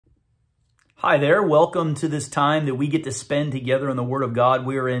Hi there. Welcome to this time that we get to spend together in the Word of God.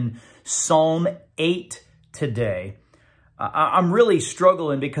 We're in Psalm 8 today. I'm really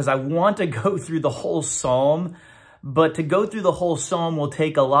struggling because I want to go through the whole Psalm, but to go through the whole Psalm will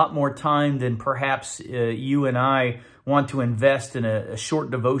take a lot more time than perhaps you and I want to invest in a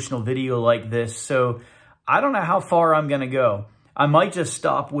short devotional video like this. So I don't know how far I'm going to go. I might just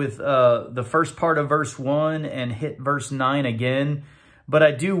stop with the first part of verse 1 and hit verse 9 again. But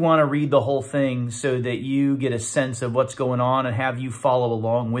I do want to read the whole thing so that you get a sense of what's going on and have you follow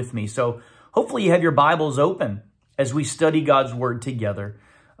along with me. So hopefully you have your Bibles open as we study God's Word together.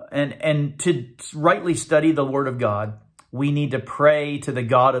 And to rightly study the Word of God, we need to pray to the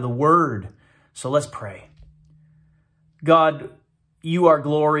God of the Word. So let's pray. God, you are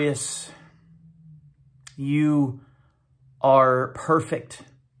glorious. You are perfect.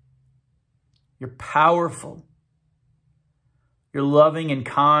 You're powerful. You're loving and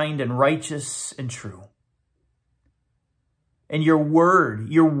kind and righteous and true. And your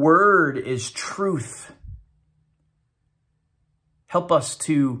word is truth. Help us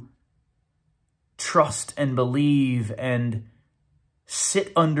to trust and believe and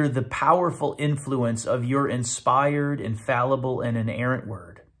sit under the powerful influence of your inspired, infallible, and inerrant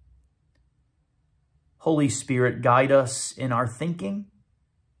word. Holy Spirit, guide us in our thinking,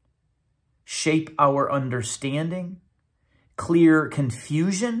 shape our understanding, clear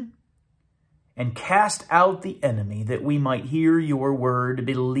confusion, and cast out the enemy that we might hear your word,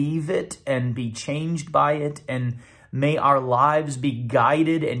 believe it, and be changed by it. And may our lives be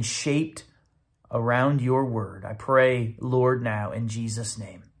guided and shaped around your word. I pray, Lord, now in Jesus'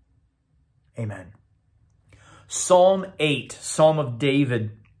 name. Amen. Psalm 8, Psalm of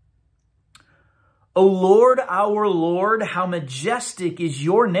David. O Lord, our Lord, how majestic is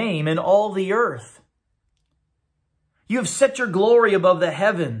your name in all the earth. You have set your glory above the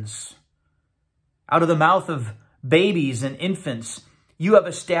heavens. Out of the mouth of babies and infants, you have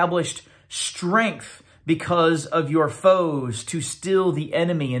established strength because of your foes to still the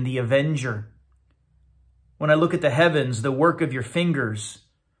enemy and the avenger. When I look at the heavens, the work of your fingers,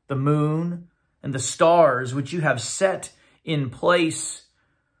 the moon and the stars which you have set in place,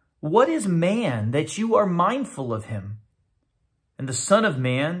 what is man that you are mindful of him, and the Son of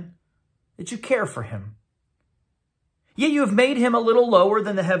Man that you care for him? Yet you have made him a little lower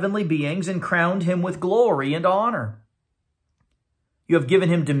than the heavenly beings and crowned him with glory and honor. You have given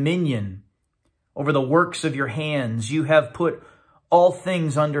him dominion over the works of your hands. You have put all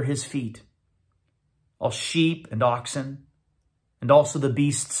things under his feet, all sheep and oxen, and also the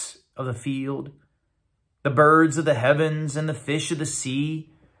beasts of the field, the birds of the heavens and the fish of the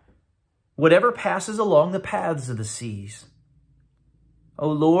sea, whatever passes along the paths of the seas. O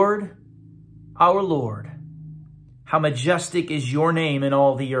Lord, our Lord, how majestic is your name in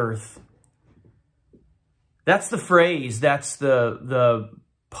all the earth. That's the phrase, that's the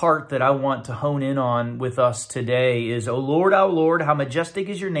part that I want to hone in on with us today is, O Lord, our Lord, how majestic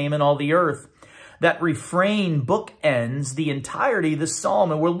is your name in all the earth. That refrain bookends the entirety of the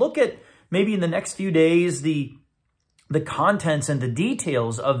psalm. And we'll look at maybe in the next few days the contents and the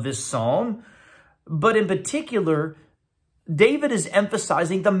details of this psalm. But in particular, David is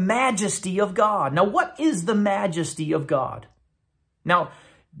emphasizing the majesty of God. Now, what is the majesty of God? Now,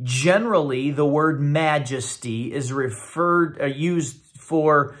 generally, the word majesty is used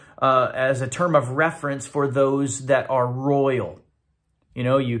for as a term of reference for those that are royal. You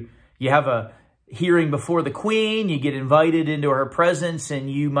know, you have a hearing before the queen, you get invited into her presence,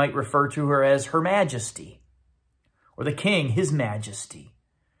 and you might refer to her as Her Majesty, or the king, His Majesty.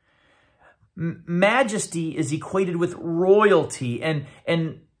 Majesty is equated with royalty,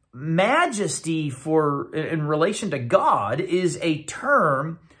 and majesty in relation to God is a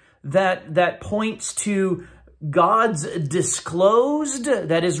term that points to God's disclosed,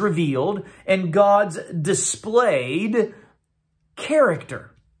 that is revealed, and God's displayed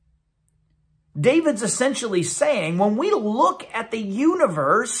character. David's essentially saying, when we look at the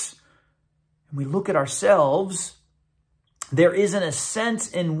universe and we look at ourselves, there isn't a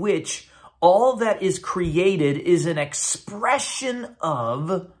sense in which all that is created is an expression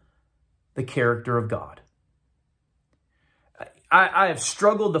of the character of God. I have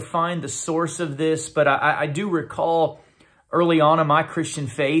struggled to find the source of this, but I do recall early on in my Christian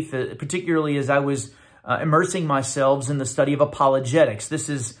faith, particularly as I was immersing myself in the study of apologetics. This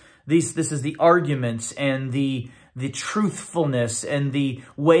is the arguments and the truthfulness and the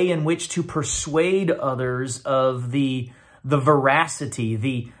way in which to persuade others of the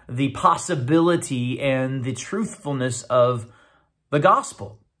veracity, the possibility, and the truthfulness of the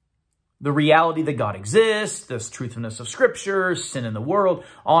gospel. The reality that God exists, the truthfulness of Scripture, sin in the world,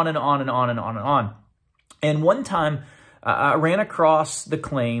 on and on and on and on and on. And one time, I ran across the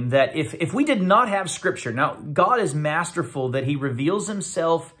claim that if we did not have Scripture, now God is masterful that he reveals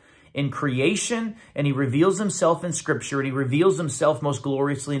himself in creation, and he reveals himself in Scripture, and he reveals himself most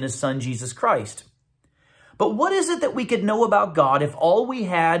gloriously in his Son, Jesus Christ. But what is it that we could know about God if all we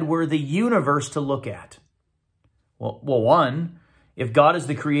had were the universe to look at? Well, one, if God is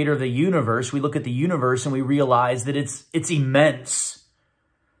the creator of the universe, we look at the universe and we realize that it's immense.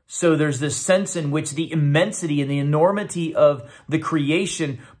 So there's this sense in which the immensity and the enormity of the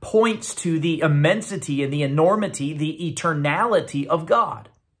creation points to the immensity and the enormity, the eternality of God.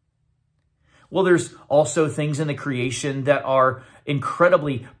 Well, there's also things in the creation that are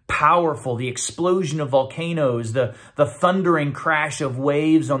incredibly powerful. The explosion of volcanoes, the thundering crash of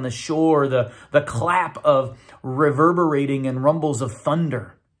waves on the shore, the clap of reverberating and rumbles of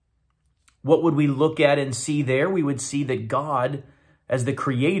thunder. What would we look at and see there? We would see that God, as the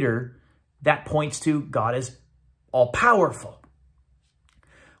creator, that points to God as all-powerful.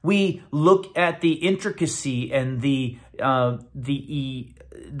 We look at the intricacy and the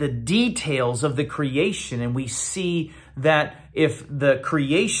details of the creation, and we see that if the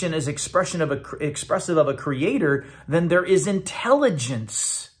creation is expressive of a creator, then there is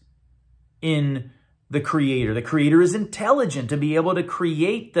intelligence in the creator. The creator is intelligent to be able to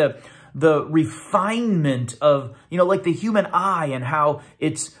create the refinement of, like the human eye and how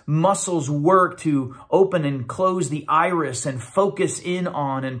its muscles work to open and close the iris and focus in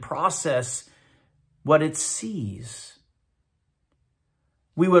on and process what it sees.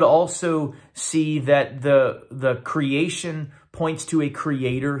 We would also see that the creation points to a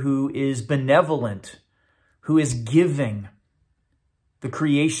creator who is benevolent, who is giving. The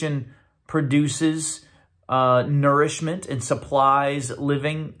creation produces nourishment and supplies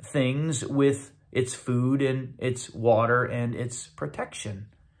living things with its food and its water and its protection.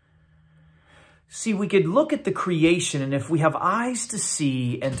 See, we could look at the creation, and if we have eyes to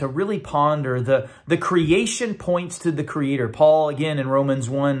see and to really ponder, the creation points to the creator. Paul, again, in Romans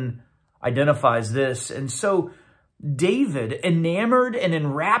 1, identifies this. And so David, enamored and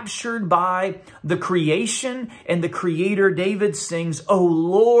enraptured by the creation and the creator, David sings, "O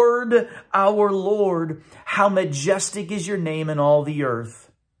Lord, our Lord, how majestic is your name in all the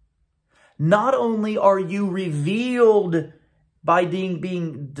earth." Not only are you revealed by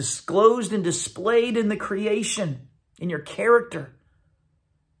being disclosed and displayed in the creation, in your character,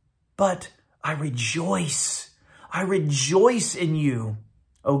 but I rejoice. I rejoice in you,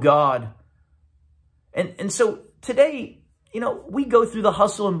 O God. And so today, we go through the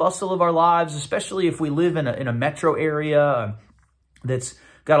hustle and bustle of our lives, especially if we live in a metro area that's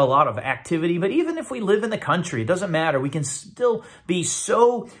got a lot of activity. But even if we live in the country, it doesn't matter. We can still be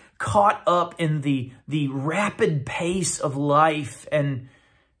so caught up in the rapid pace of life, and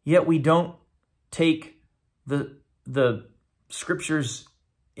yet we don't take the Scripture's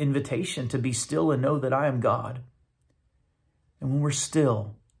invitation to be still and know that I am God. And when we're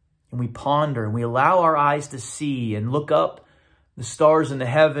still and we ponder and we allow our eyes to see and look up the stars in the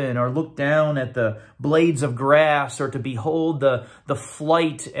heaven, or look down at the blades of grass, or to behold the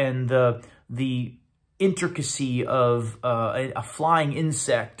flight and the intricacy of a flying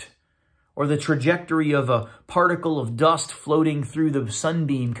insect, or the trajectory of a particle of dust floating through the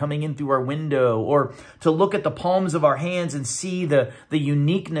sunbeam coming in through our window, or to look at the palms of our hands and see the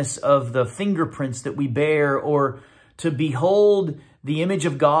uniqueness of the fingerprints that we bear, or to behold the image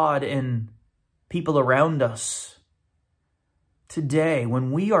of God in people around us. Today,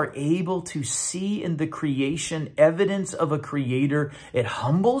 when we are able to see in the creation evidence of a creator, it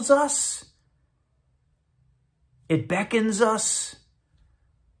humbles us, it beckons us,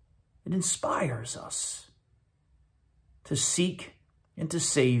 it inspires us to seek and to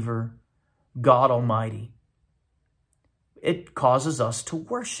savor God Almighty. It causes us to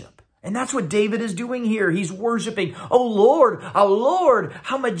worship. And that's what David is doing here. He's worshiping. "Oh Lord, our Lord,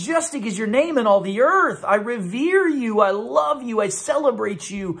 how majestic is your name in all the earth. I revere you. I love you. I celebrate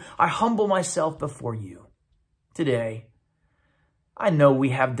you. I humble myself before you." Today, I know we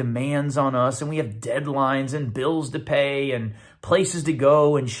have demands on us, and we have deadlines and bills to pay and places to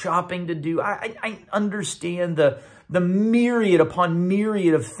go and shopping to do. I understand the myriad upon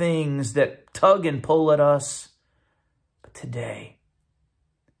myriad of things that tug and pull at us. But today,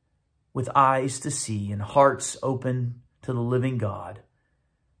 with eyes to see and hearts open to the living God,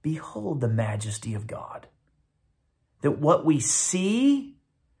 behold the majesty of God. That what we see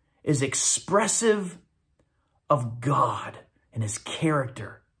is expressive of God and his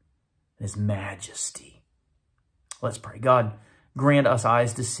character and his majesty. Let's pray. God, grant us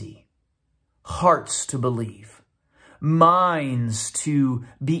eyes to see hearts to believe, minds to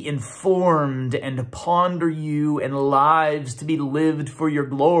be informed and to ponder you, and lives to be lived for your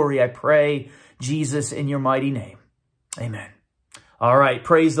glory. I pray, Jesus, in your mighty name. Amen. All right.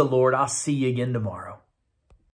 Praise the Lord. I'll see you again tomorrow.